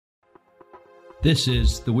This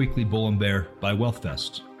is the Weekly Bull and Bear by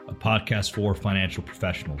WealthVest, a podcast for financial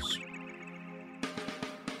professionals.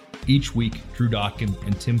 Each week, Drew Dockin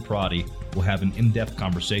and Tim Prati will have an in-depth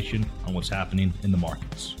conversation on what's happening in the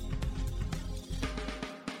markets.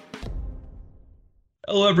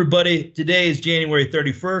 Hello, everybody. Today is January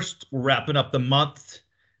 31st. We're wrapping up the month.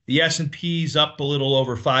 The S&P's up a little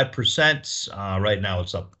over 5%. Right now,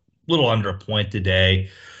 it's up a little under a point today.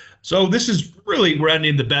 So this is really, we're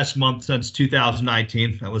ending the best month since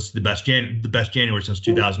 2019. That was the best January since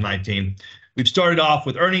 2019. We've started off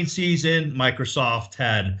with earnings season. Microsoft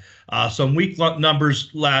had some weak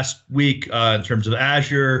numbers last week in terms of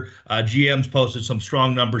Azure. GM's posted some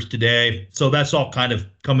strong numbers today. So that's all kind of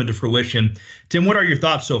coming to fruition. Tim, what are your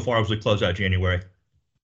thoughts so far as we close out January?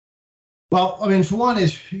 Well, I mean, for one,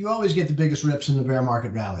 is you always get the biggest rips in the bear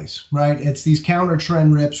market rallies, right? It's these counter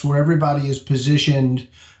trend rips where everybody is positioned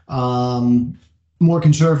more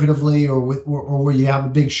conservatively or where you have a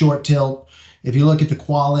big short tilt. If you look at the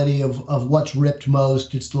quality of what's ripped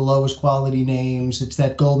most, it's the lowest quality names. It's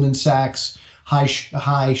that Goldman Sachs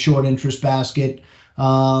high short interest basket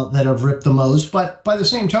that have ripped the most. But by the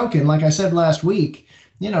same token, like I said last week,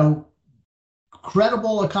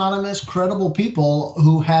 credible economists, credible people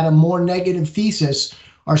who had a more negative thesis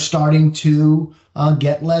are starting to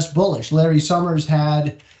get less bullish. Larry Summers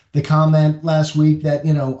had the comment last week that,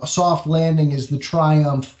 a soft landing is the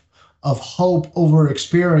triumph of hope over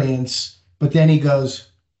experience. But then he goes,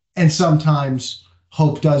 and sometimes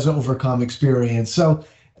hope does overcome experience. So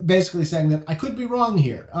basically saying that I could be wrong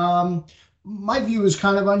here. My view is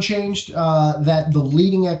kind of unchanged, that the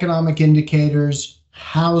leading economic indicators,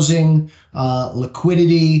 housing,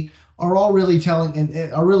 liquidity, are really telling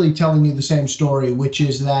you the same story, which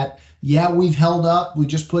is that, yeah, we've held up. We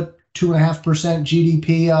just put 2.5%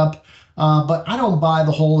 GDP up, but I don't buy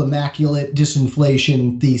the whole immaculate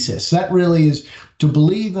disinflation thesis. That really is, to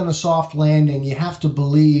believe in a soft landing, you have to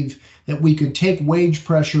believe that we could take wage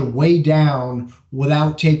pressure way down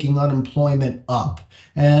without taking unemployment up.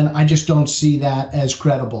 And I just don't see that as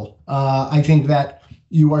credible. I think that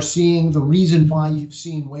you are seeing the reason why you've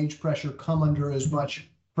seen wage pressure come under as much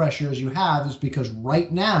pressure as you have is because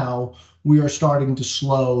right now we are starting to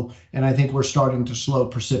slow, and I think we're starting to slow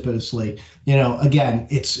precipitously. Again,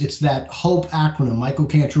 it's that HOPE acronym, Michael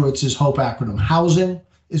Kantrowitz's HOPE acronym. Housing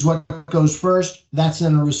is what goes first. That's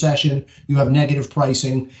in a recession. You have negative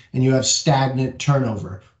pricing and you have stagnant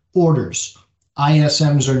turnover. Orders,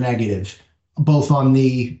 ISMs are negative, both on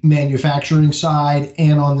the manufacturing side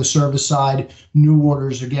and on the service side. New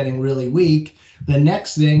orders are getting really weak. The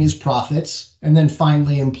next thing is profits, and then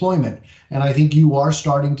finally employment. And I think you are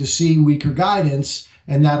starting to see weaker guidance,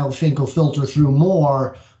 and that'll filter through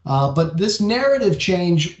more. But this narrative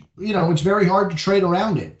change, it's very hard to trade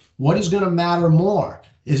around it. What is going to matter more?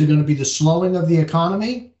 Is it going to be the slowing of the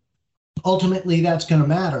economy? Ultimately, that's going to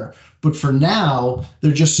matter. But for now,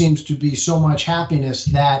 there just seems to be so much happiness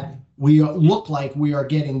that we look like we are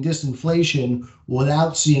getting disinflation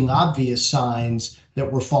without seeing obvious signs that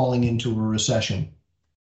we're falling into a recession.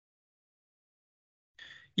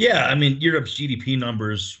 Yeah, I mean, Europe's GDP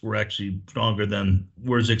numbers were actually stronger than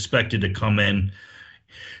was expected to come in.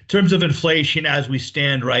 In terms of inflation as we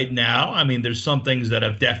stand right now, I mean, there's some things that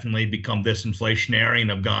have definitely become disinflationary and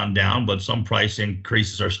have gone down, but some price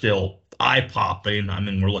increases are still eye-popping. I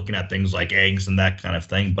mean, we're looking at things like eggs and that kind of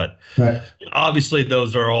thing, but right. Obviously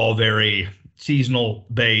those are all very seasonal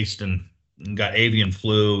based, and got avian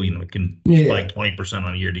flu, it can spike 20%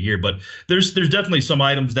 on a year to year, but there's definitely some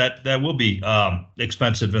items that will be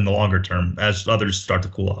expensive in the longer term as others start to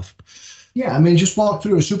cool off. Yeah, I mean, just walk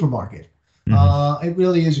through a supermarket. Mm-hmm. It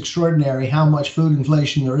really is extraordinary how much food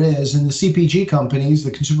inflation there is, and the CPG companies, the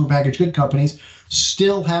consumer packaged good companies,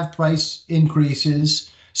 still have price increases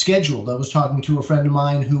scheduled. I was talking to a friend of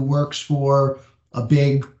mine who works for a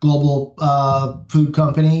big global food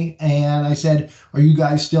company, and I said, are you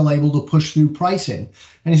guys still able to push through pricing?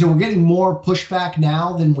 And he said, we're getting more pushback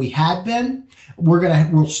now than we had been.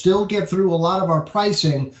 We'll still get through a lot of our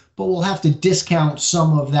pricing, but we'll have to discount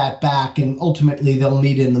some of that back, and ultimately they'll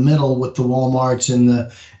meet in the middle with the Walmarts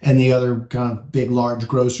and the other kind of big, large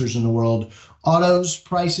grocers in the world. Autos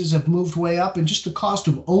prices have moved way up, and just the cost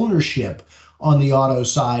of ownership on the auto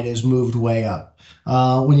side has moved way up.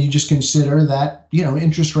 When you just consider that,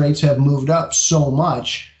 interest rates have moved up so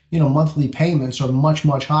much, monthly payments are much,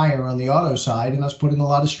 much higher on the auto side, and that's putting a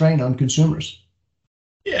lot of strain on consumers.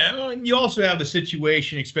 Yeah, and you also have the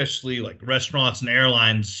situation, especially like restaurants and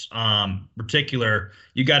airlines, particular,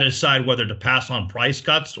 you got to decide whether to pass on price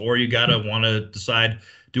cuts, or you got to want to decide,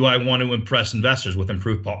 do I want to impress investors with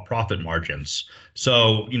improved profit margins?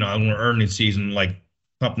 So, in earnings season, like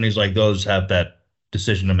companies like those have that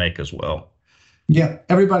decision to make as well. Yeah,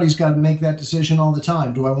 everybody's got to make that decision all the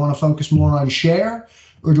time. Do I want to focus more on share,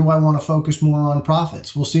 or do I want to focus more on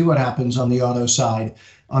profits? We'll see what happens on the auto side,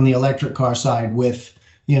 on the electric car side with,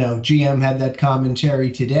 GM had that commentary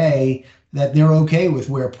today that they're okay with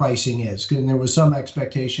where pricing is. And there was some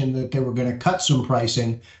expectation that they were going to cut some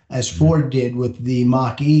pricing, as Ford did with the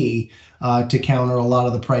Mach-E, to counter a lot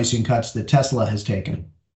of the pricing cuts that Tesla has taken.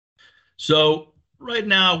 So right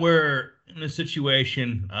now we're in a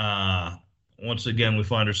situation, once again, we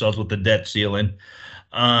find ourselves with the debt ceiling.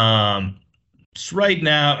 So right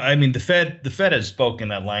now, I mean, the Fed has spoken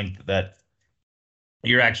at length that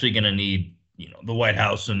you're actually going to need, the White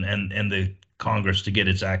House and the Congress to get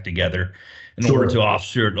its act together in order to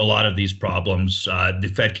offset a lot of these problems.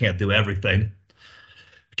 The Fed can't do everything.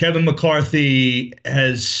 Kevin McCarthy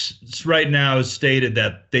has right now stated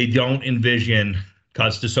that they don't envision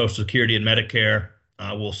cuts to Social Security and Medicare.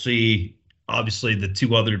 We'll see. Obviously, the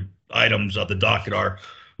two other items of the docket are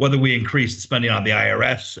whether we increase spending on the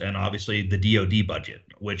IRS and obviously the DoD budget,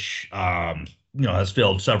 which has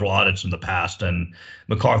failed several audits in the past, and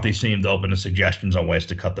McCarthy seemed open to suggestions on ways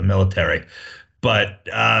to cut the military. But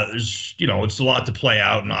there's, it's a lot to play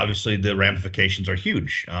out, and obviously the ramifications are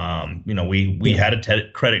huge. We had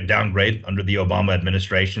a credit downgrade under the Obama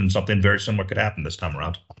administration. Something very similar could happen this time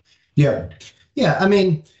around. Yeah. I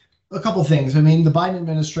mean, a couple things. I mean, the Biden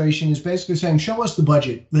administration is basically saying, show us the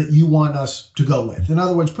budget that you want us to go with. In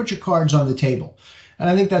other words, put your cards on the table. And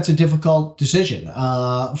I think that's a difficult decision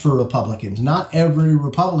for Republicans. Not every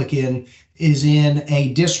Republican is in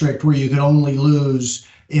a district where you could only lose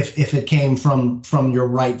if it came from your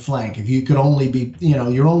right flank. If you could only be,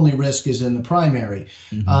 your only risk is in the primary.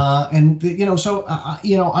 Mm-hmm. So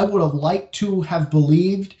I would have liked to have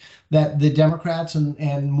believed that the Democrats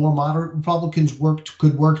and more moderate Republicans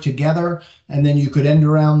could work together, and then you could end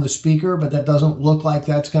around the speaker, but that doesn't look like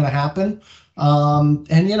that's going to happen.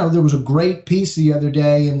 There was a great piece the other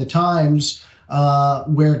day in the Times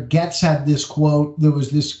where Getz had this quote. There was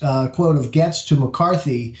this quote of Getz to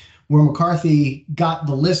McCarthy, where McCarthy got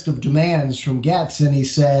the list of demands from Getz, and he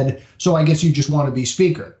said, "So I guess you just want to be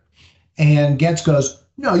speaker." And Getz goes,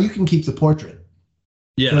 "No, you can keep the portrait.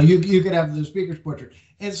 Yeah, so you could have the speaker's portrait."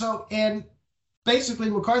 And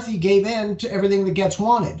basically McCarthy gave in to everything that Getz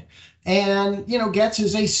wanted. And, Getz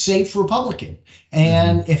is a safe Republican.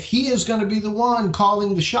 And if he is going to be the one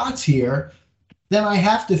calling the shots here, then I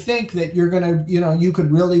have to think that you're going to, you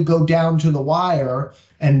could really go down to the wire,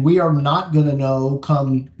 and we are not going to know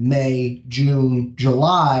come May, June,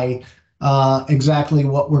 July, exactly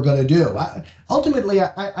what we're going to do. Ultimately,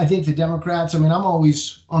 I think the Democrats, I'm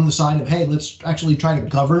always on the side of, hey, let's actually try to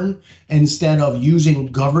govern instead of using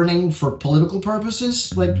governing for political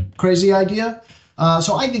purposes, like crazy idea.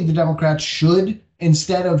 So I think the Democrats should,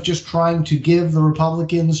 instead of just trying to give the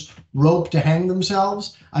Republicans rope to hang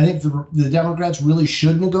themselves, I think the Democrats really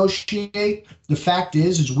should negotiate. The fact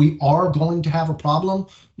is we are going to have a problem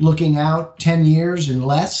looking out 10 years and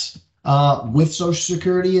less with Social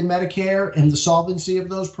Security and Medicare and the solvency of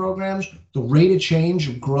those programs. The rate of change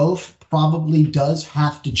of growth probably does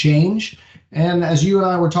have to change. And as you and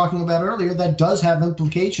I were talking about earlier, that does have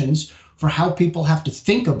implications for how people have to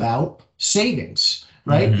think about savings,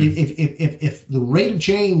 right? Mm-hmm. If the rate of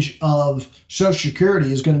change of Social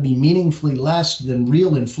Security is going to be meaningfully less than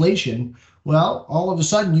real inflation, well, all of a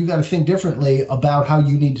sudden you got to think differently about how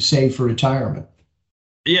you need to save for retirement.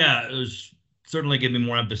 Yeah, it was certainly giving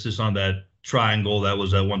more emphasis on that triangle that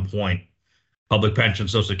was at one point public pension,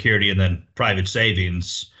 Social Security, and then private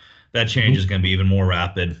savings. That change is going to be even more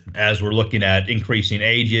rapid as we're looking at increasing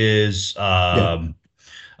ages.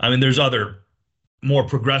 There's other more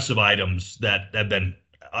progressive items that have been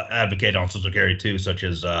advocated on Social Security too, such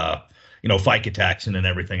as FICA taxing and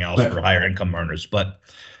everything else for higher income earners. But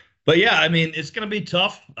yeah, it's going to be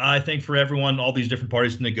tough, I think, for everyone, all these different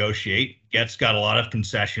parties to negotiate. Getz got a lot of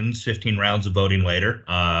concessions, 15 rounds of voting later.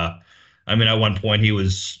 At one point he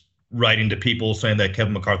was writing to people saying that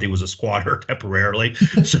Kevin McCarthy was a squatter temporarily.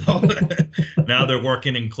 So now they're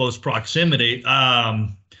working in close proximity.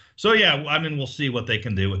 So yeah, we'll see what they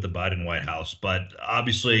can do with the Biden White House, but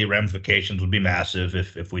obviously ramifications would be massive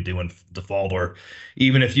if we do in default, or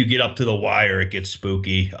even if you get up to the wire, it gets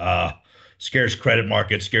spooky. Scares credit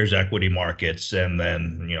markets, scares equity markets, and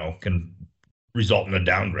then can result in a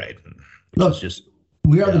downgrade. Look,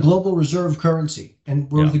 we are the global reserve currency, and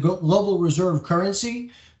we're the global reserve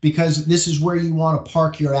currency because this is where you want to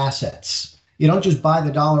park your assets. You don't just buy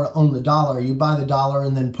the dollar, own the dollar. You buy the dollar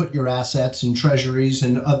and then put your assets in treasuries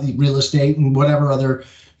and other real estate and whatever other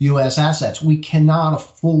U.S. assets. We cannot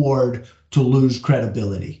afford to lose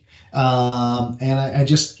credibility. And I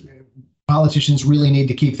just, politicians really need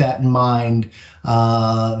to keep that in mind,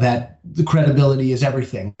 that the credibility is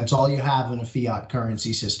everything. That's all you have in a fiat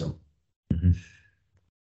currency system. Mhm.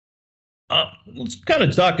 Let's kind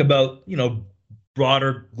of talk about,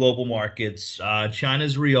 broader global markets.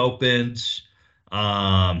 China's reopened.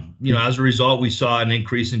 As a result, we saw an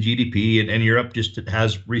increase in GDP, and Europe just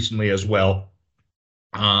has recently as well.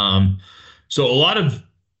 Um, so a lot of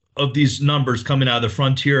these numbers coming out of the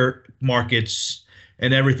frontier markets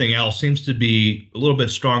and everything else seems to be a little bit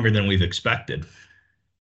stronger than we've expected.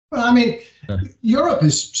 Well, I mean, Uh, Europe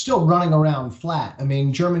is still running around flat. I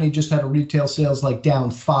mean, Germany just had a retail sales like down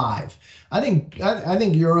 5. I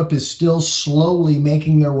think Europe is still slowly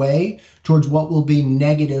making their way towards what will be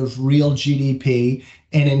negative real GDP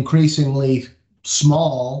and increasingly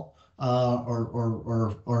small,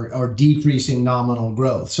 or decreasing nominal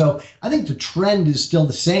growth. So I think the trend is still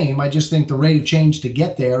the same. I just think the rate of change to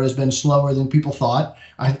get there has been slower than people thought.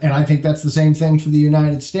 And I think that's the same thing for the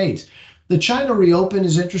United States. The China reopen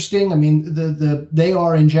is interesting. I mean, they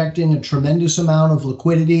are injecting a tremendous amount of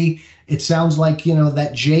liquidity. It sounds like,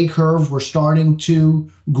 that J curve, we're starting to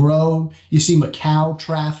grow. You see Macau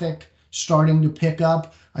traffic starting to pick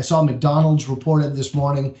up. I saw McDonald's reported this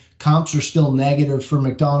morning comps are still negative for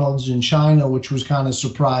McDonald's in China, which was kind of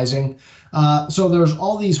surprising. So there's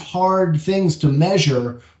all these hard things to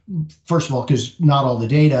measure. First of all, because not all the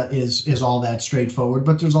data is all that straightforward,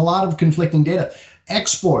 but there's a lot of conflicting data.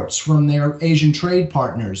 Exports from their Asian trade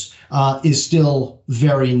partners is still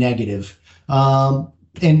very negative.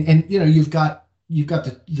 And you've got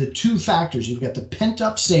the two factors. You've got the pent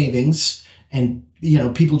up savings and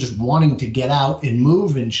people just wanting to get out and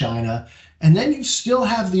move in China, and then you still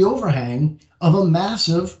have the overhang of a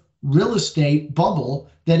massive real estate bubble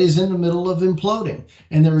that is in the middle of imploding.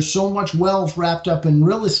 And there is so much wealth wrapped up in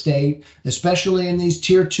real estate, especially in these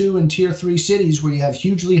tier 2 and tier 3 cities where you have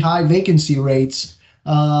hugely high vacancy rates.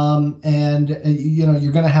 You're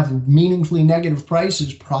going to have meaningfully negative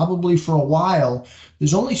prices probably for a while.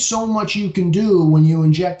 There's only so much you can do when you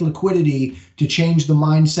inject liquidity to change the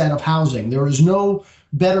mindset of housing. There is no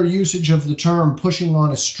better usage of the term pushing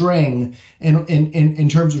on a string in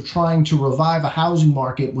terms of trying to revive a housing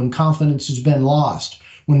market when confidence has been lost,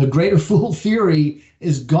 when the greater fool theory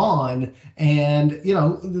is gone, and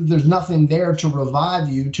there's nothing there to revive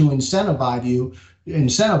you, to incentivize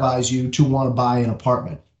you to want to buy an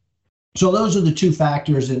apartment. So those are the two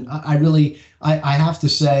factors, and I have to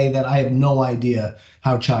say that I have no idea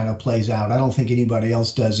how China plays out. I don't think anybody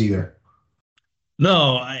else does either.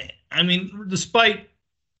 No, I mean, despite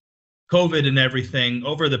COVID and everything,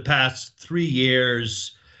 over the past 3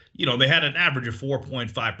 years, they had an average of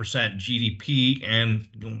 4.5% GDP, and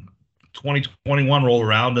 2021 rolled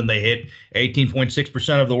around and they hit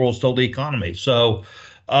 18.6% of the world's total economy. So,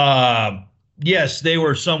 yes, they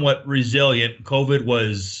were somewhat resilient. COVID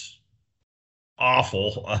was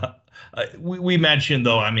awful. We mentioned,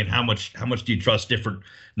 though, I mean, how much do you trust different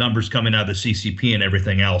numbers coming out of the CCP and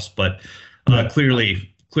everything else? But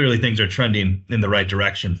clearly things are trending in the right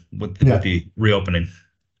direction with the reopening.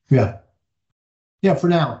 Yeah. Yeah, for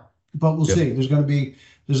now. But we'll see.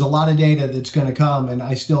 There's a lot of data that's going to come, and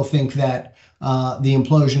I still think that the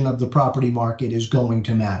implosion of the property market is going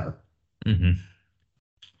to matter. Mm-hmm.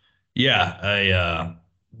 Yeah, I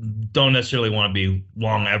don't necessarily want to be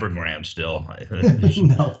long Evergrande still.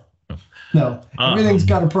 No. Everything's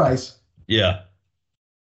got a price. Yeah.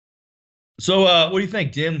 So what do you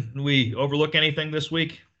think, Jim? Did we overlook anything this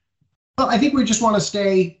week? Well, I think we just want to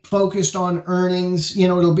stay focused on earnings.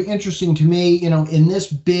 It'll be interesting to me, in this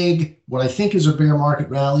big, what I think is a bear market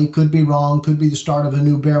rally, could be wrong, could be the start of a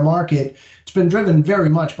new bear market. It's been driven very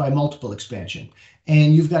much by multiple expansion.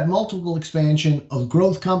 And you've got multiple expansion of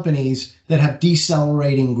growth companies that have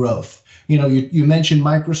decelerating growth. You mentioned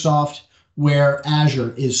Microsoft, where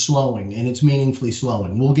Azure is slowing, and it's meaningfully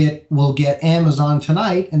slowing. We'll get Amazon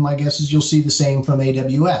tonight, and my guess is you'll see the same from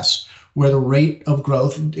AWS, where the rate of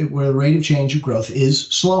change of growth is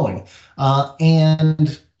slowing.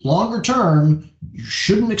 And longer term, you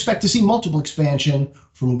shouldn't expect to see multiple expansion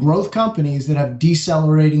from growth companies that have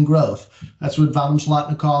decelerating growth. That's what Vadim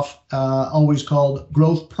Zlotnikov always called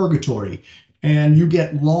growth purgatory. And you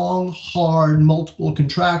get long, hard, multiple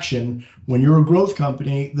contraction when you're a growth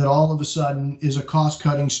company that all of a sudden is a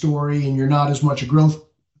cost-cutting story, and you're not as much a growth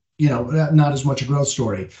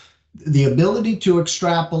story. The ability to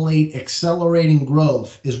extrapolate accelerating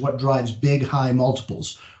growth is what drives big, high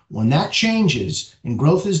multiples. When that changes and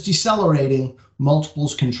growth is decelerating,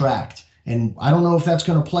 multiples contract. And I don't know if that's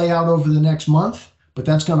going to play out over the next month, but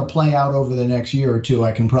that's going to play out over the next year or two,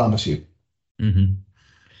 I can promise you. Mm-hmm.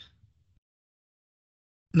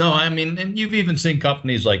 No, I mean, and you've even seen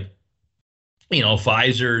companies like,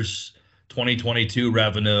 Pfizer's 2022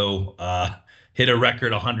 revenue hit a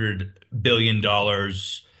record $100 billion.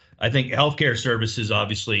 I think healthcare services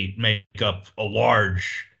obviously make up a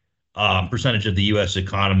large percentage of the U.S.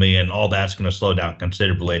 economy, and all that's going to slow down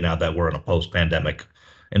considerably now that we're in a post-pandemic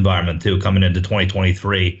environment too, coming into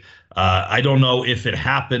 2023. I don't know if it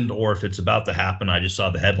happened or if it's about to happen. I just saw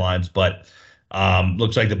the headlines, but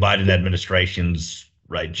looks like the Biden administration's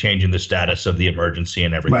right changing the status of the emergency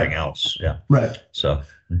and everything Right. else. Yeah. Right. So.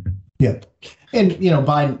 Yeah. And,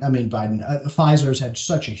 Biden, Pfizer's had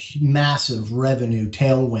such a massive revenue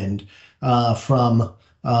tailwind from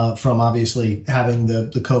obviously having the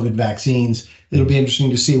COVID vaccines. It'll be interesting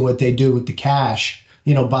to see what they do with the cash.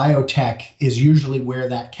 Biotech is usually where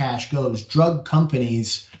that cash goes. Drug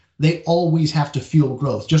companies, they always have to fuel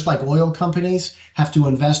growth. Just like oil companies have to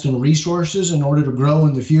invest in resources in order to grow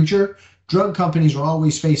in the future, drug companies are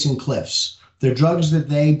always facing cliffs. The drugs that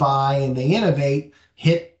they buy and they innovate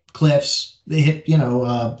hit cliffs. They hit,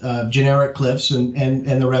 generic cliffs, and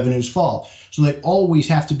the revenues fall. So they always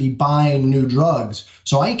have to be buying new drugs.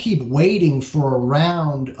 So I keep waiting for a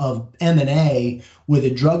round of M&A where the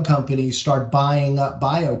drug companies start buying up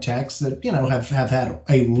biotechs that, have had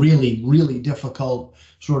a really, really difficult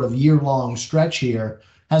sort of year-long stretch here.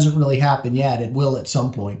 Hasn't really happened yet. It will at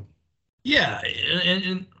some point. Yeah,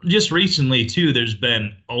 and just recently too, there's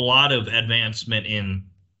been a lot of advancement in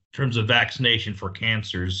terms of vaccination for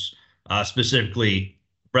cancers, specifically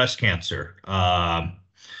breast cancer. And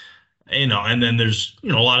then there's a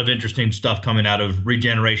lot of interesting stuff coming out of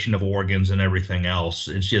regeneration of organs and everything else.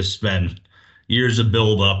 It's just been years of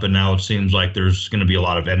build up, and now it seems like there's going to be a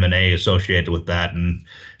lot of M&A associated with that, and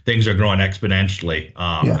things are growing exponentially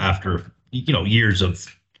after years of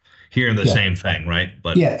hearing the same thing, right?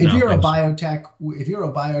 But if you're a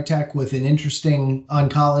biotech with an interesting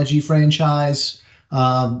oncology franchise, there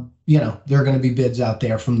are going to be bids out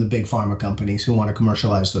there from the big pharma companies who want to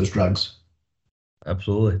commercialize those drugs.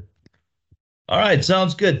 Absolutely. All right,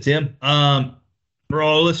 sounds good, Tim. For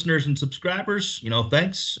all listeners and subscribers,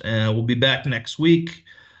 thanks. We'll be back next week.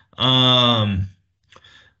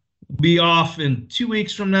 Be off in 2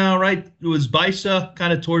 weeks from now, right? It was BISA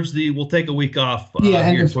kind of we'll take a week off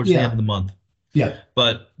here towards the end of the month. Yeah.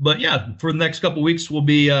 But yeah, for the next couple of weeks, we'll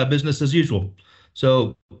be business as usual.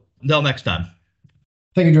 So until next time.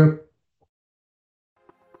 Thank you, Drew.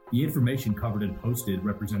 The information covered and posted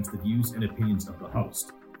represents the views and opinions of the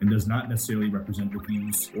host and does not necessarily represent the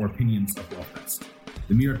views or opinions of WealthVest.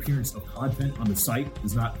 The mere appearance of content on the site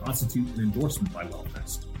does not constitute an endorsement by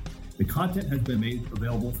WealthVest. The content has been made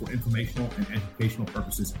available for informational and educational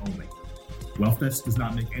purposes only. WealthVest does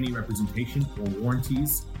not make any representation or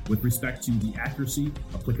warranties with respect to the accuracy,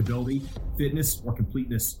 applicability, fitness, or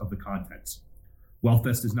completeness of the contents.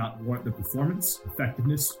 WealthVest does not warrant the performance,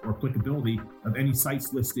 effectiveness, or applicability of any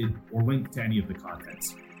sites listed or linked to any of the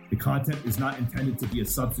contents. The content is not intended to be a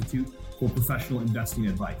substitute for professional investing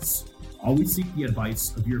advice. Always seek the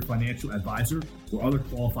advice of your financial advisor or other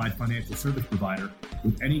qualified financial service provider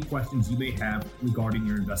with any questions you may have regarding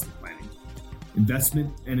your investment planning.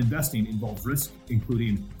 Investment and investing involves risk,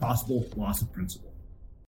 including possible loss of principal.